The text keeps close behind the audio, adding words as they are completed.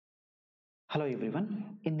Hello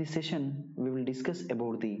everyone. In this session, we will discuss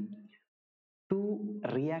about the two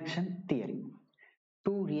reaction theory.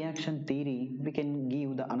 Two reaction theory, we can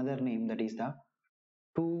give the another name, that is the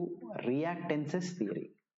two reactances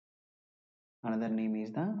theory. Another name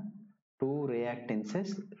is the two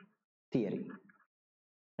reactances theory.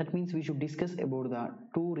 That means we should discuss about the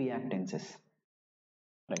two reactances,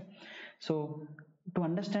 right? So to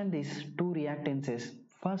understand these two reactances,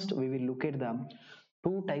 first we will look at the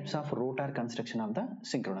two types of rotor construction of the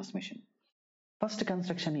synchronous machine. First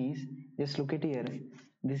construction is, just look at here,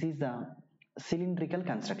 this is the cylindrical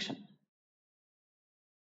construction.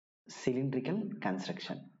 Cylindrical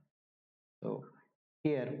construction. So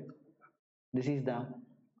here, this is the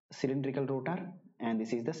cylindrical rotor and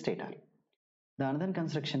this is the stator. The another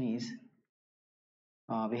construction is,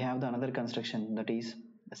 we have the another construction, that is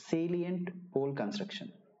the salient pole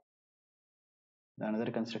construction. The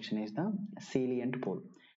another construction is the salient pole.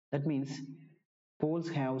 That means poles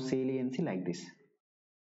have saliency like this.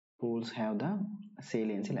 Poles have the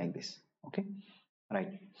saliency like this. Okay,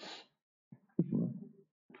 right.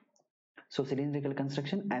 So cylindrical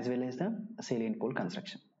construction as well as the salient pole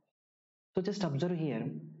construction. So just observe here,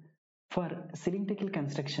 for cylindrical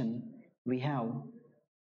construction we have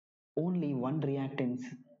only one reactance,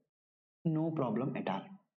 no problem at all.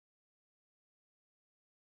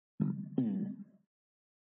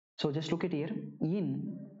 So just look at here,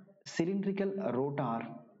 in cylindrical rotor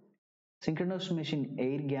synchronous machine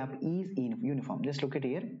air gap is in uniform. Just look at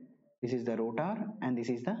here, this is the rotor and this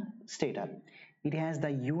is the stator. It has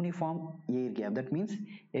the uniform air gap, that means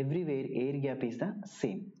everywhere air gap is the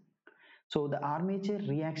same. So the armature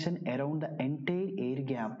reaction around the entire air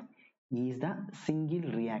gap is the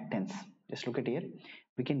single reactance. Just look at here,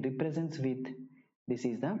 we can represent with, this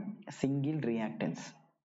is the single reactance,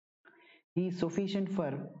 is sufficient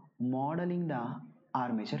for modeling the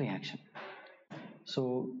armature reaction.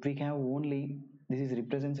 So we have only, this is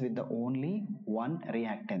represents with the only one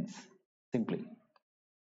reactance. Simply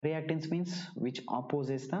reactance means which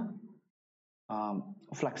opposes the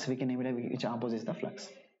flux, we can name it which opposes the flux.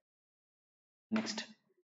 Next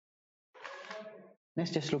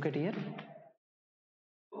just look at here,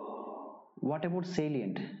 what about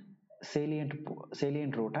salient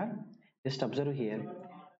rotor? Just observe here,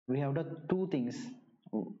 we have the two things.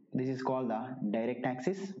 This is called the direct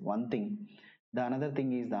axis, one thing. The another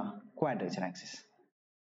thing is the quadrature axis.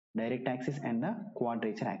 Direct axis and the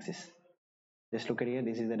quadrature axis. Just look at here,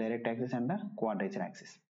 this is the direct axis and the quadrature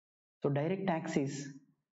axis. So direct axis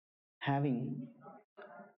having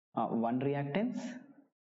one reactance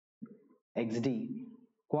xd,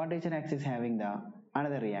 quadrature axis having the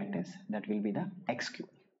another reactance, that will be the xq.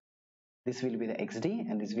 This will be the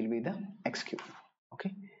xd and this will be the xq.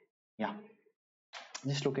 Okay, yeah,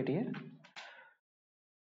 just look at here.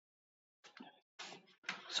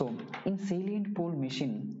 So in salient pole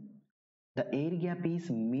machine, the air gap is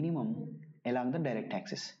minimum along the direct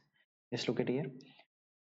axis. Just look at here,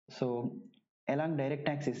 so along direct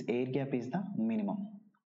axis air gap is the minimum.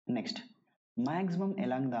 Next, maximum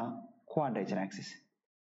along the quadrature axis.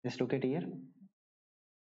 Just look at here,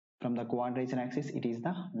 from the quadrature axis it is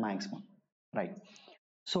the maximum, right?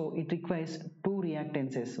 So it requires two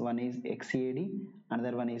reactances, one is xad,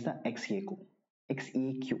 another one is the xaq.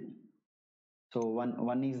 So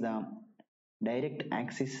one is the direct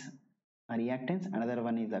axis reactance, another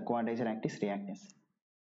one is the quadrature axis reactance.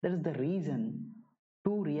 That is the reason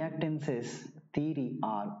two reactances theory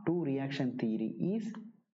or two reaction theory is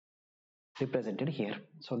represented here.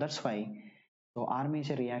 So that's why, so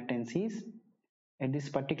armature reactance is at this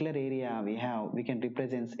particular area we can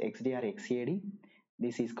represent xd or xad.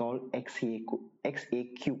 This is called xaq,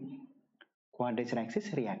 quadrature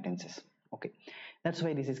axis reactances. Okay, that's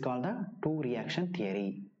why this is called the two reaction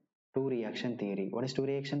theory. Two reaction theory. What is two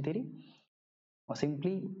reaction theory? Or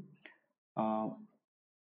simply, uh,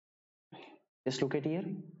 just look at here,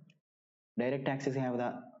 direct axis have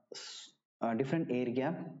the different air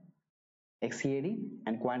gap xad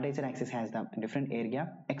and quadrature axis has the different air gap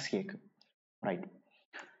xaq, right?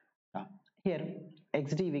 Here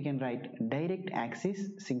xd we can write direct axis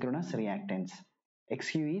synchronous reactance,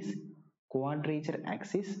 xq is quadrature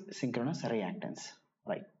axis synchronous reactance,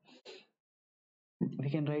 right? We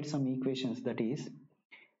can write some equations, that is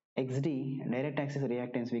xd direct axis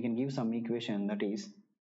reactance, we can give some equation, that is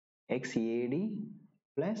xad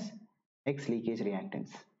plus x leakage reactance.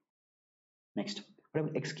 Next, what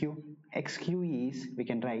about xq? Xq is, we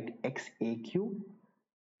can write xaq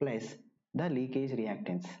plus the leakage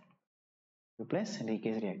reactance,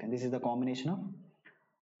 this is the combination of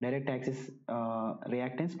direct axis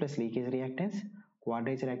reactance plus leakage reactance,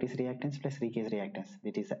 quadrature axis reactance plus leakage reactance,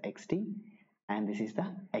 that is the xd and this is the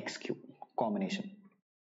xq combination,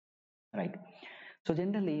 right? So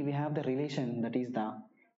generally we have the relation that is the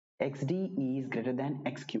xd is greater than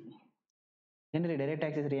xq. Generally direct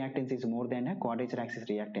axis reactance is more than a quadrature axis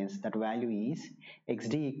reactance. That value is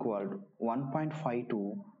xd equal 1.5 to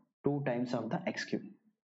 2 times of the xq.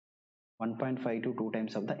 1.5 to 2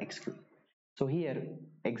 times of the xq. So here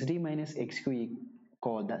xd minus xq is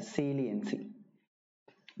called the saliency.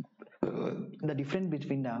 The difference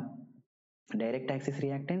between the direct axis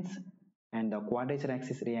reactance and the quadrature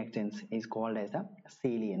axis reactance is called as the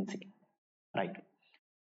saliency, right?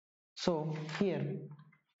 So here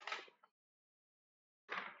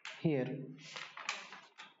we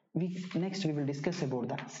next we will discuss about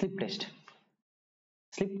the slip test.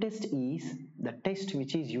 Slip test is the test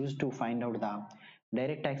which is used to find out the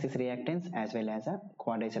direct axis reactance as well as a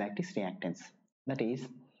quadrature axis reactance. That is,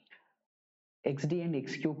 xd and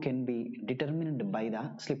xq can be determined by the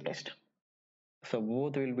slip test. So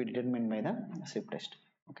both will be determined by the slip test.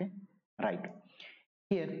 Okay, right.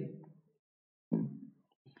 Here,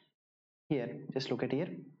 just look at here.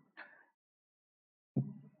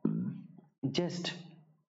 Just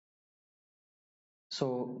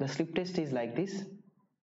so the slip test is like this.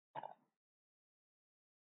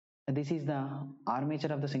 This is the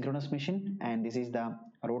armature of the synchronous machine, and this is the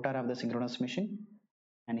rotor of the synchronous machine.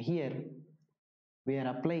 And here we are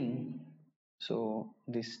applying. So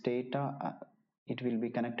this data, it will be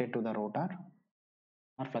connected to the rotor,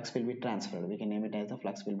 or flux will be transferred. We can name it as the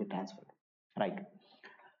flux will be transferred, right?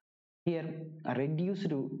 Here reduced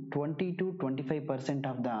to 20 to 25%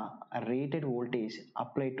 of the rated voltage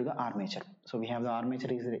applied to the armature. So we have the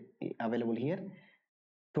armature is available here.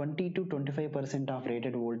 20 to 25% of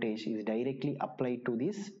rated voltage is directly applied to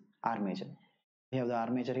this armature. We have the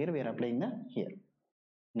armature here, we are applying the here.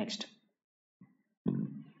 Next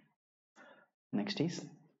is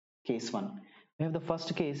case 1. We have the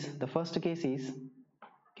first case. The first case is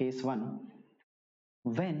case 1,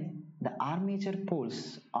 when the armature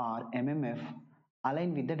poles are mmf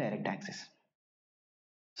aligned with the direct axis.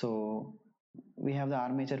 So we have the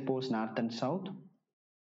armature poles north and south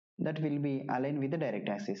that will be aligned with the direct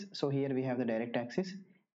axis. So here we have the direct axis,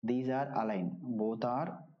 these are aligned, both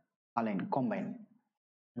are aligned, combined.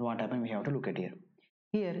 And what happened, we have to look at here.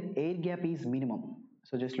 Here air gap is minimum.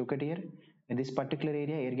 So just look at here, in this particular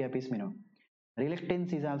area air gap is minimum.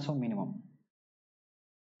 Reluctance is also minimum.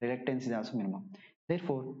 Reluctance is also minimum.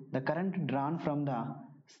 Therefore the current drawn from the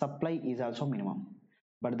supply is also minimum,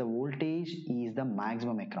 but the voltage is the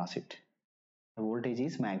maximum across it. The voltage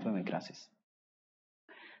is maximum across it.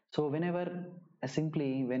 So whenever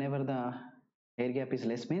whenever the air gap is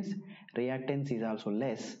less means reactance is also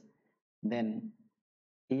less, then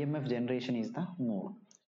EMF generation is the more.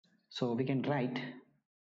 So we can write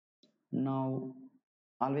now,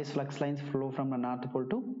 always flux lines flow from the north pole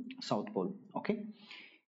to south pole. Okay,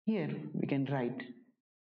 here we can write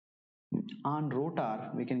on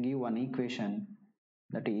rotor we can give one equation,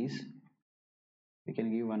 that is we can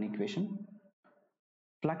give one equation,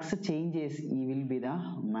 flux changes E will be the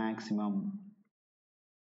maximum,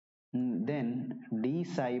 then d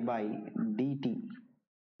psi by dt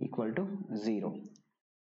equal to 0,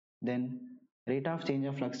 then rate of change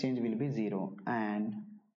of flux change will be 0, and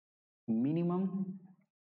minimum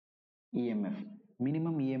EMF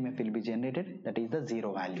will be generated, that is the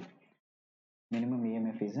 0 value. Minimum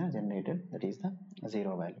EMF is generated, that is the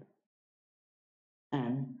 0 value.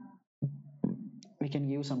 And we can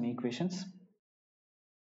give some equations.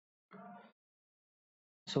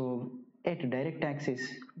 So at direct axis,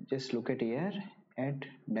 just look at here, at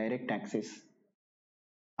direct axis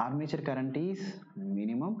armature current is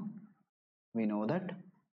minimum, we know that,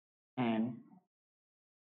 and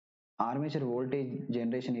armature voltage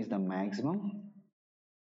generation is the maximum.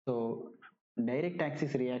 So direct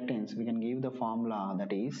axis reactance we can give the formula,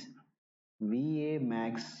 that is VA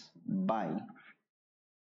max by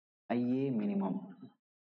IA minimum.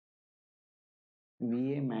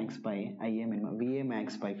 VA max by IA minimum, VA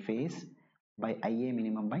max by phase by IA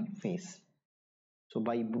minimum by phase. So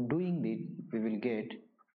by doing it we will get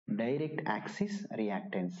direct axis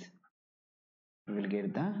reactance. We will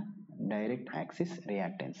get the direct axis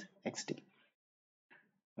reactance XT,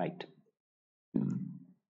 right?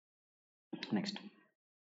 Next,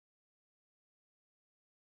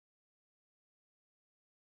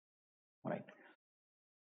 all right.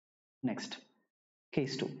 Next,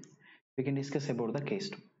 case 2. We can discuss about the case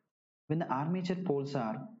 2. When the armature poles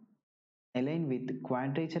are aligned with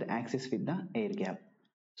quadrature axis with the air gap.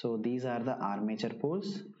 So these are the armature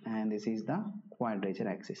poles and this is the quadrature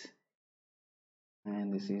axis.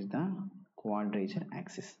 And this is the quadrature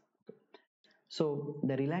axis. So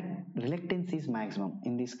the reluctance is maximum.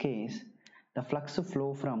 In this case, the flux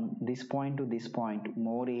flow from this point to this point,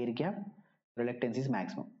 more air gap, reluctance is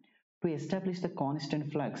maximum. To establish the constant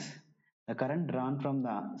flux, the current drawn from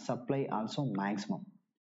the supply also maximum.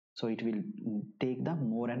 So it will take the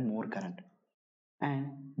more and more current. And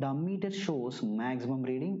the ammeter shows maximum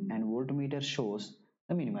reading and voltmeter shows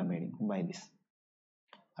the minimum reading by this,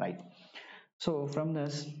 right? So from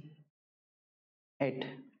this, at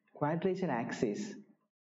quadrature axis,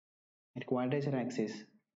 at quadrature axis,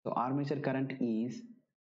 so armature current is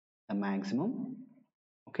the maximum,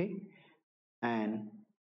 okay, and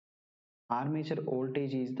armature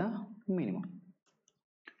voltage is the minimum.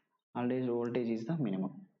 Armature voltage is the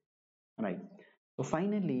minimum, right? So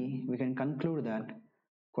finally, we can conclude that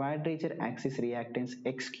quadrature axis reactance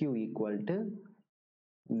XQ equal to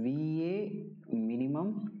VA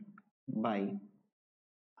minimum by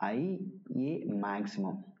IA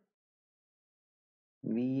maximum.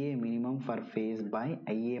 VA minimum for phase by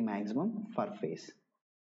IA maximum for phase.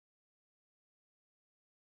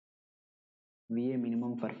 VA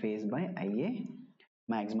minimum for phase by IA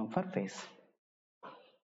maximum for phase.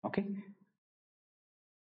 Okay.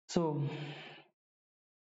 So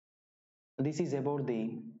this is about the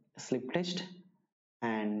slip test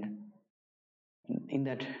and in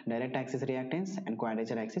that direct axis reactance and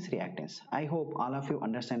quadrature axis reactance. I hope all of you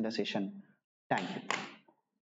understand the session. Thank you.